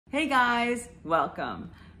Hey guys,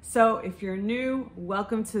 welcome. So if you're new,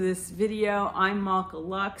 welcome to this video. I'm Malka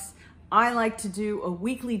Lux. I like to do a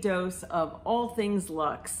weekly dose of all things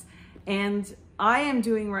Lux. And I am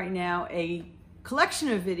doing right now a collection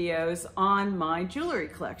of videos on my jewelry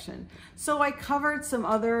collection. So I covered some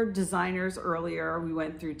other designers earlier. We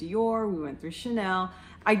went through Dior, we went through Chanel.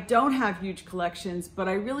 I don't have huge collections, but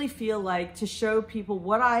I really feel like to show people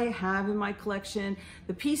what I have in my collection,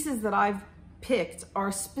 the pieces that I've picked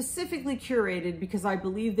are specifically curated because I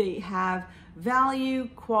believe they have value,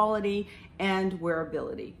 quality, and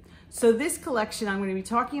wearability. So this collection I'm going to be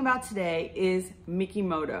talking about today is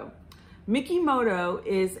Mikimoto. Mikimoto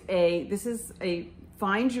is this is a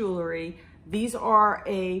fine jewelry. These are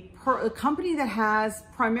a company that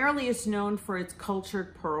primarily is known for its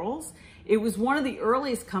cultured pearls. It was one of the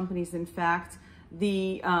earliest companies, in fact.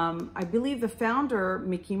 I believe the founder,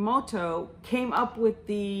 Mikimoto, came up with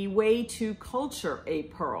the way to culture a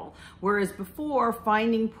pearl, whereas before,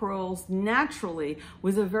 finding pearls naturally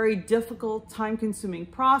was a very difficult, time-consuming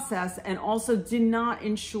process and also did not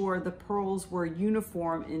ensure the pearls were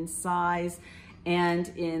uniform in size and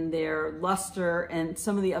in their luster and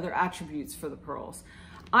some of the other attributes for the pearls.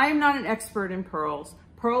 I am not an expert in pearls.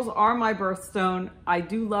 Pearls are my birthstone. I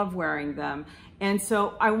do love wearing them. And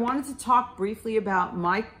so I wanted to talk briefly about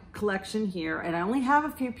my collection here, and I only have a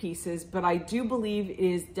few pieces, but I do believe it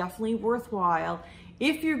is definitely worthwhile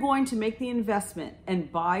if you're going to make the investment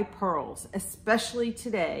and buy pearls, especially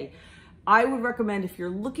today. I would recommend, if you're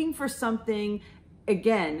looking for something,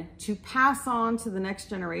 again, to pass on to the next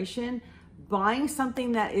generation, buying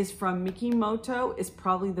something that is from Mikimoto is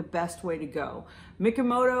probably the best way to go.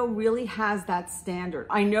 Mikimoto really has that standard.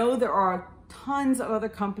 I know there are tons of other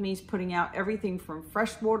companies putting out everything from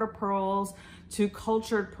freshwater pearls to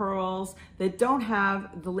cultured pearls that don't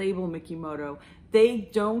have the label Mikimoto. They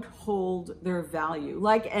don't hold their value.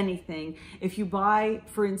 Like anything, if you buy,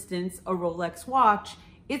 for instance, a Rolex watch,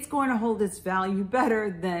 it's going to hold its value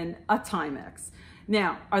better than a Timex.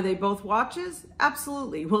 Now, are they both watches?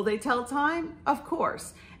 Absolutely. Will they tell time? Of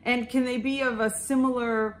course. And can they be of a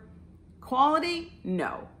similar quality?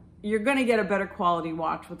 No. You're going to get a better quality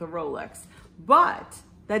watch with a Rolex. But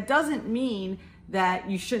that doesn't mean that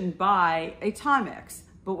you shouldn't buy a Timex.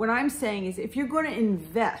 But what I'm saying is, if you're going to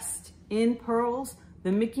invest in pearls,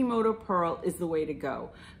 the Mikimoto pearl is the way to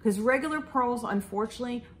go. Because regular pearls,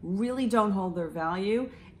 unfortunately, really don't hold their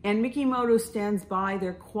value. And Mikimoto stands by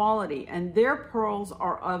their quality, and their pearls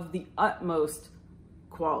are of the utmost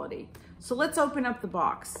quality. So let's open up the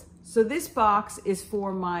box. So this box is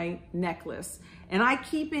for my necklace, and I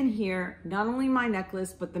keep in here not only my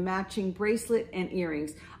necklace, but the matching bracelet and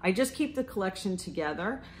earrings. I just keep the collection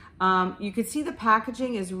together. You can see the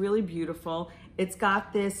packaging is really beautiful. It's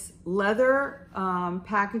got this leather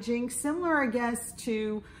packaging, similar, I guess,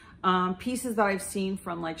 to pieces that I've seen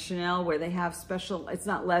from like Chanel, where they have special, it's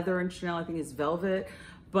not leather in Chanel, I think it's velvet,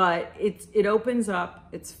 but it opens up.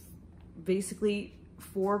 It's basically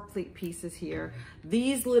 4 pieces here.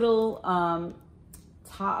 These little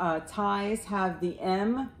ties have the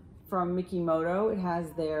M from Mikimoto. It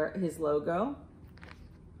has his logo.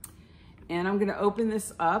 And I'm gonna open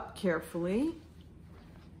this up carefully.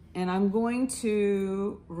 And I'm going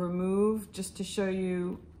to remove, just to show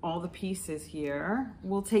you all the pieces here.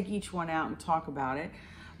 We'll take each one out and talk about it.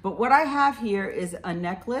 But what I have here is a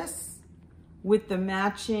necklace with the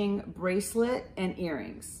matching bracelet and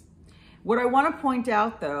earrings. What I want to point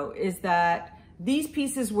out though is that these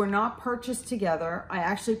pieces were not purchased together. I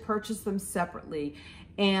actually purchased them separately,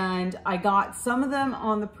 and I got some of them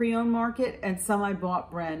on the pre-owned market and some I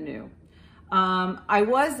bought brand new. I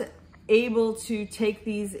was able to take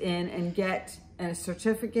these in and get a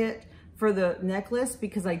certificate for the necklace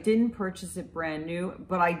because I didn't purchase it brand new,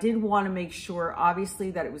 but I did want to make sure,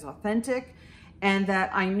 obviously, that it was authentic and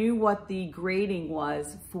that I knew what the grading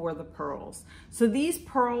was for the pearls. So these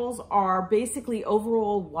pearls are basically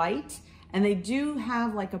overall white, and they do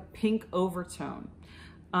have like a pink overtone.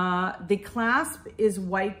 The clasp is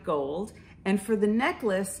white gold, and for the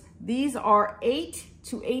necklace, these are 8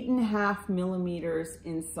 to 8.5 millimeters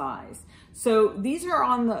in size. So these are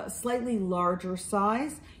on the slightly larger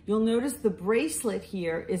size. You'll notice the bracelet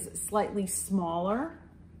here is slightly smaller.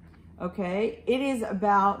 Okay, it is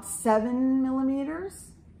about 7 millimeters.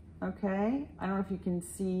 Okay, I don't know if you can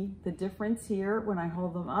see the difference here when I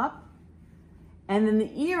hold them up. And then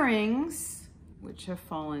the earrings, which have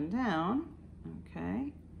fallen down,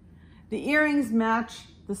 okay, the earrings match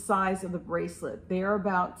the size of the bracelet. They are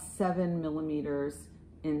about 7 millimeters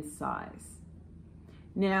in size.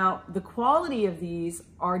 Now, the quality of these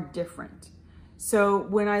are different. So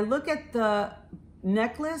when I look at the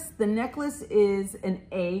necklace. The necklace is an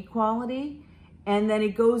A quality, and then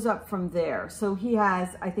it goes up from there. So he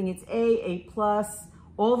has, I think it's A plus,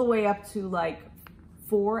 all the way up to like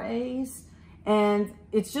 4 A's. And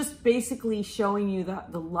it's just basically showing you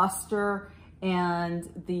the luster and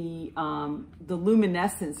the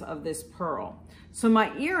luminescence of this pearl. So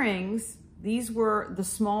my earrings, these were the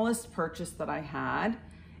smallest purchase that I had.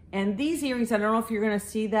 And these earrings, I don't know if you're gonna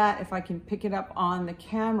see that, if I can pick it up on the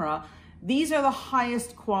camera, these are the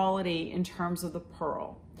highest quality in terms of the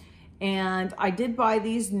pearl. And I did buy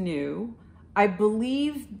these new. I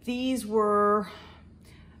believe these were,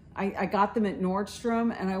 I got them at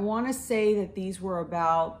Nordstrom, and I wanna say that these were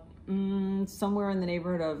about somewhere in the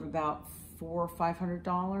neighborhood of about $400 or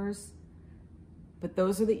 $500. But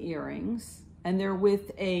those are the earrings. And they're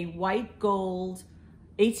with a white gold,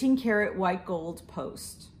 18 karat white gold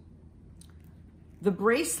post. The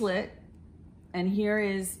bracelet, and here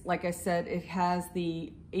is, like I said, it has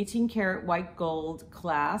the 18 karat white gold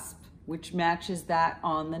clasp, which matches that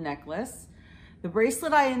on the necklace. The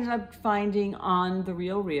bracelet I ended up finding on The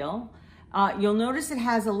RealReal. You'll notice it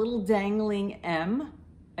has a little dangling M.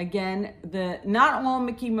 Again, not all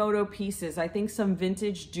Mikimoto pieces, I think some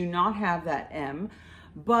vintage do not have that M,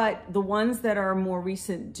 but the ones that are more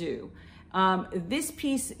recent do. This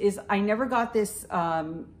piece is, I never got this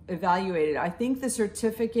evaluated. I think the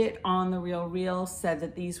certificate on The RealReal said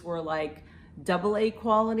that these were like AA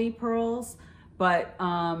quality pearls, but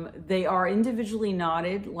they are individually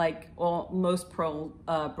knotted like most pearl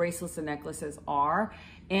bracelets and necklaces are,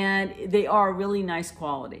 and they are really nice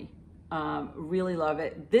quality. Really love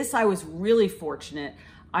it. This, I was really fortunate.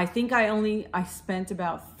 I think I spent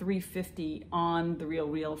about $350 on The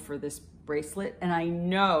RealReal for this bracelet, and I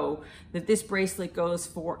know that this bracelet goes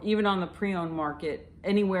for, even on the pre-owned market,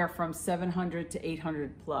 anywhere from $700 to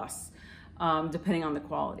 $800 plus, depending on the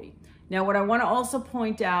quality. Now, what I want to also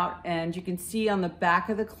point out, and you can see on the back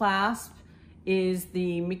of the clasp, is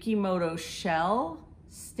the Mikimoto shell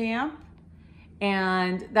stamp.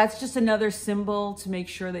 And that's just another symbol to make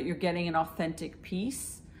sure that you're getting an authentic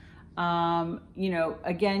piece. You know,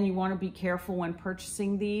 again, you want to be careful when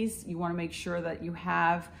purchasing these. You want to make sure that you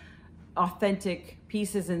have authentic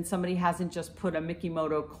pieces and somebody hasn't just put a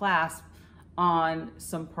Mikimoto clasp on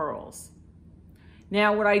some pearls.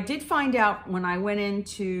 Now, what I did find out when I went in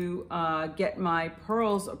to get my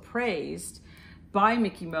pearls appraised by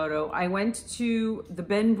Mikimoto, I went to the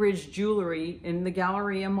Benbridge Jewelry in the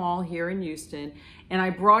Galleria Mall here in Houston, and I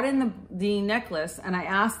brought in the necklace, and I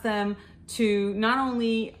asked them to not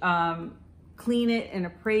only clean it and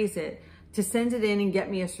appraise it, to send it in and get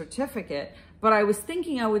me a certificate, but I was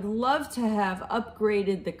thinking I would love to have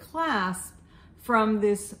upgraded the clasp from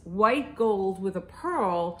this white gold with a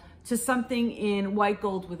pearl to something in white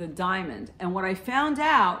gold with a diamond. And what I found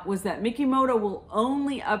out was that Mikimoto will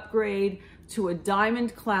only upgrade to a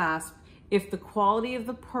diamond clasp if the quality of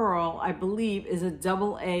the pearl, I believe, is a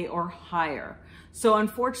AA or higher. So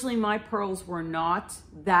unfortunately, my pearls were not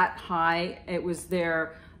that high. It was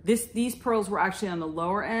these pearls were actually on the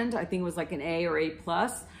lower end. I think it was like an A or A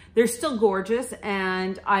plus. They're still gorgeous,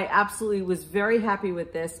 and I absolutely was very happy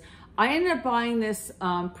with this. I ended up buying this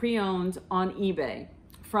pre-owned on eBay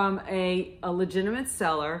from a legitimate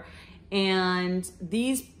seller, and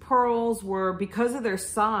these pearls were, because of their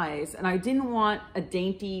size, and I didn't want a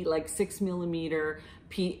dainty like 6mm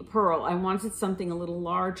pearl. I wanted something a little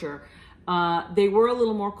larger. They were a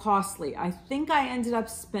little more costly. I think I ended up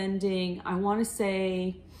spending, I want to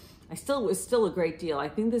say, it was still a great deal. I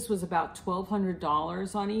think this was about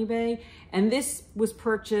 $1,200 on eBay, and this was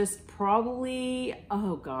purchased probably,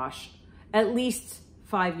 oh gosh, at least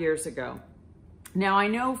 5 years ago. Now, I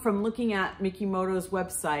know from looking at Mikimoto's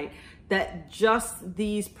website that just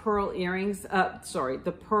these pearl earrings,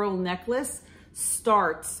 the pearl necklace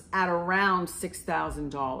starts at around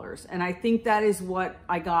 $6,000. And I think that is what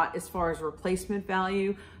I got as far as replacement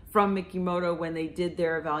value from Mikimoto when they did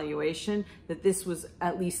their evaluation, that this was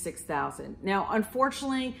at least $6,000. Now,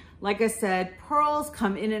 unfortunately, like I said, pearls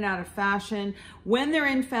come in and out of fashion. When they're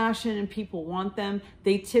in fashion and people want them,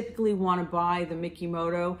 they typically want to buy the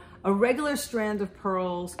Mikimoto. A regular strand of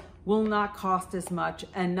pearls will not cost as much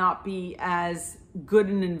and not be as good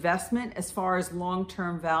an investment as far as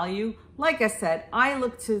long-term value. Like I said, I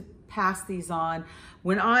look to pass these on.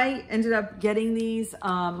 When I ended up getting these,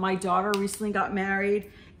 my daughter recently got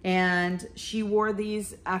married, and she wore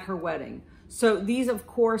these at her wedding. So these, of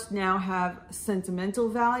course, now have sentimental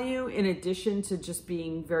value in addition to just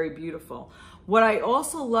being very beautiful. What I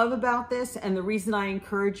also love about this, and the reason I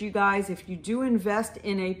encourage you guys, if you do invest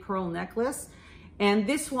in a pearl necklace, and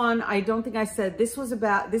this one, I don't think I said, this is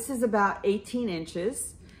about 18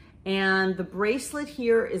 inches, And the bracelet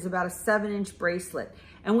here is about a 7-inch bracelet.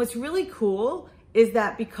 And what's really cool is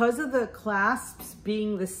that because of the clasps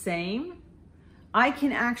being the same, I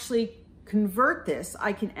can actually convert this.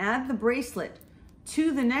 I can add the bracelet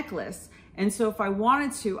to the necklace. And so if I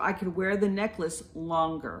wanted to, I could wear the necklace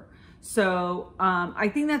longer. So I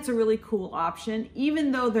think that's a really cool option.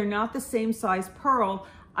 Even though they're not the same size pearl,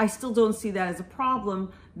 I still don't see that as a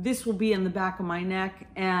problem. This will be on the back of my neck,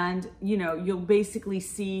 and you'll basically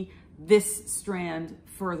see this strand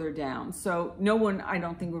further down. So no one, I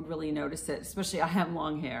don't think, would really notice it, especially I have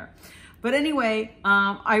long hair. But anyway,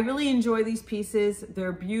 I really enjoy these pieces.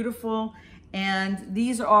 They're beautiful. And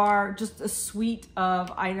these are just a suite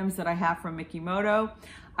of items that I have from Mikimoto.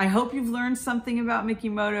 I hope you've learned something about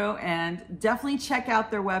Mikimoto, and definitely check out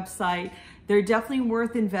their website. They're definitely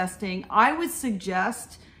worth investing. I would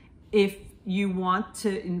suggest, if you want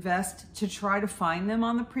to invest, to try to find them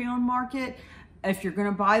on the pre-owned market. If you're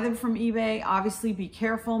gonna buy them from eBay, obviously be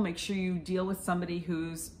careful. Make sure you deal with somebody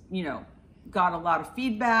who's, got a lot of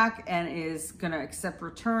feedback and is gonna accept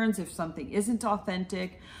returns if something isn't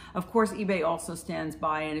authentic. Of course, eBay also stands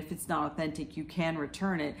by, and if it's not authentic, you can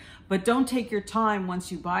return it. But don't take your time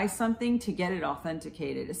once you buy something to get it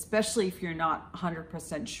authenticated, especially if you're not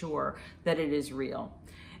 100% sure that it is real.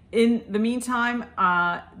 In the meantime,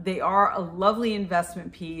 they are a lovely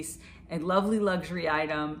investment piece, a lovely luxury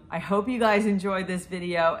item. I hope you guys enjoyed this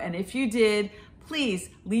video, and if you did, please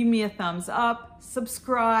leave me a thumbs up,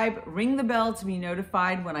 subscribe, ring the bell to be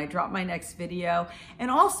notified when I drop my next video.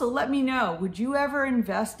 And also let me know, would you ever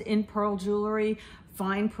invest in pearl jewelry,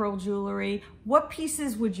 fine pearl jewelry? What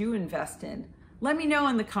pieces would you invest in? Let me know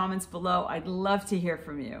in the comments below. I'd love to hear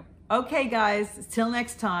from you. Okay guys, till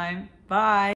next time, bye.